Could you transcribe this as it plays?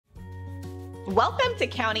Welcome to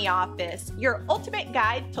County Office, your ultimate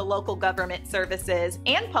guide to local government services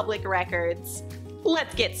and public records.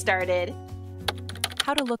 Let's get started.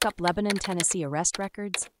 How to look up Lebanon, Tennessee arrest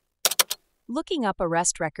records? Looking up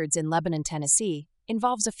arrest records in Lebanon, Tennessee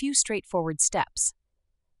involves a few straightforward steps.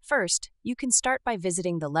 First, you can start by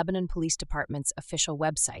visiting the Lebanon Police Department's official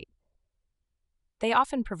website. They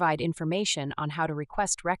often provide information on how to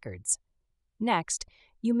request records. Next,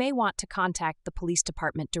 you may want to contact the police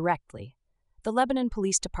department directly. The Lebanon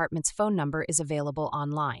Police Department's phone number is available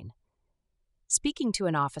online. Speaking to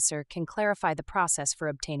an officer can clarify the process for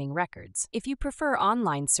obtaining records. If you prefer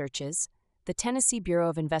online searches, the Tennessee Bureau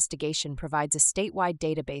of Investigation provides a statewide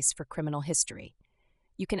database for criminal history.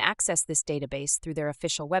 You can access this database through their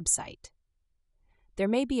official website. There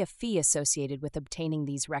may be a fee associated with obtaining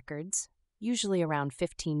these records, usually around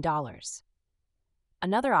 $15.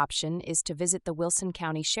 Another option is to visit the Wilson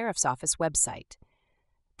County Sheriff's Office website.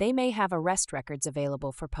 They may have arrest records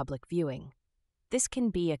available for public viewing. This can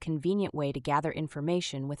be a convenient way to gather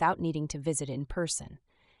information without needing to visit in person.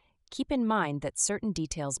 Keep in mind that certain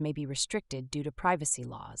details may be restricted due to privacy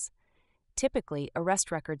laws. Typically,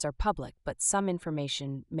 arrest records are public, but some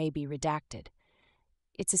information may be redacted.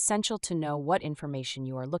 It's essential to know what information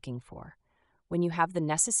you are looking for. When you have the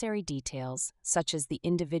necessary details, such as the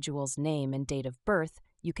individual's name and date of birth,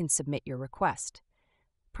 you can submit your request.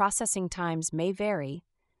 Processing times may vary,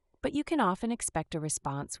 but you can often expect a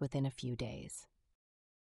response within a few days.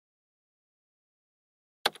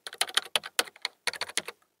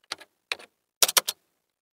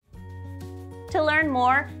 To learn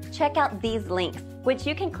more, check out these links, which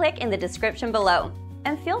you can click in the description below.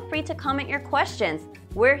 And feel free to comment your questions.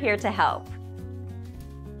 We're here to help.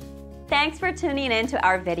 Thanks for tuning in to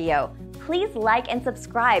our video. Please like and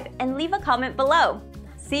subscribe and leave a comment below.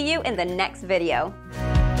 See you in the next video.